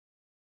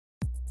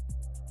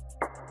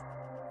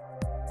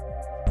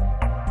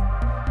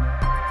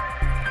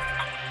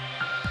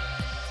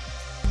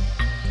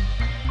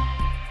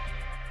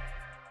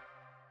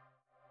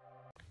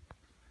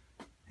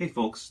Hey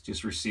folks,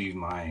 just received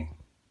my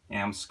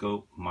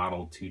Amscope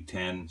Model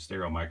 210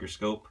 stereo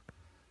microscope.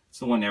 It's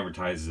the one that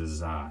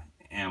advertises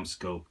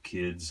Amscope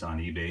Kids on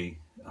eBay.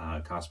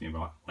 It cost me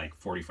about like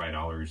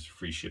 $45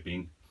 free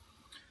shipping.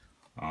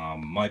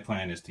 My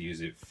plan is to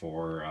use it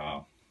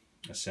for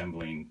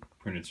assembling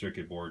printed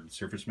circuit board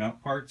surface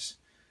mount parts.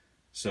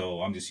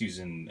 So I'm just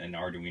using an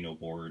Arduino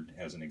board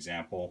as an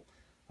example.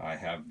 I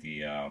have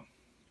the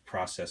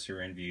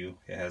processor in view.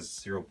 It has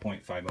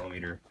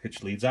 0.5mm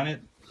pitch leads on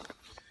it.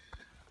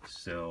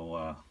 So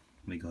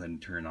let me go ahead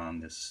and turn on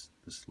this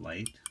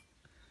light.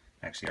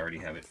 Actually, I already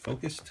have it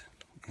focused,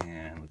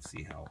 and let's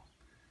see how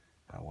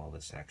well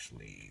this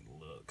actually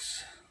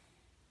looks.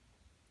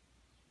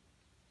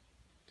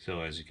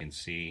 So as you can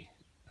see,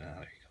 there you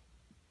go.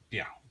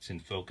 Yeah, it's in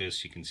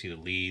focus. You can see the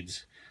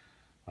leads.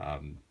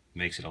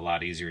 Makes it a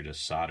lot easier to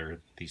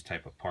solder these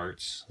type of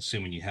parts,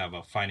 assuming you have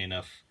a fine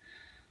enough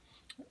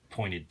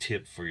pointed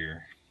tip for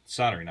your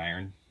soldering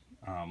iron,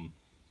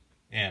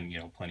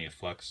 and plenty of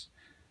flux.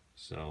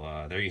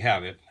 So there you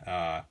have it.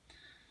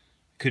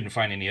 Couldn't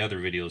find any other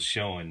videos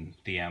showing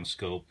the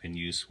Amscope in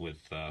use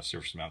with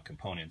surface mount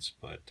components,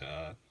 but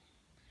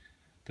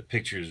the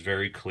picture is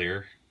very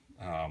clear.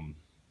 I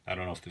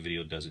don't know if the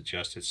video does it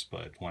justice,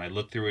 but when I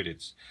look through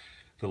it,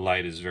 the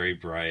light is very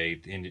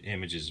bright, and the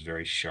image is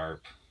very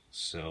sharp.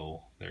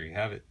 So there you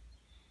have it.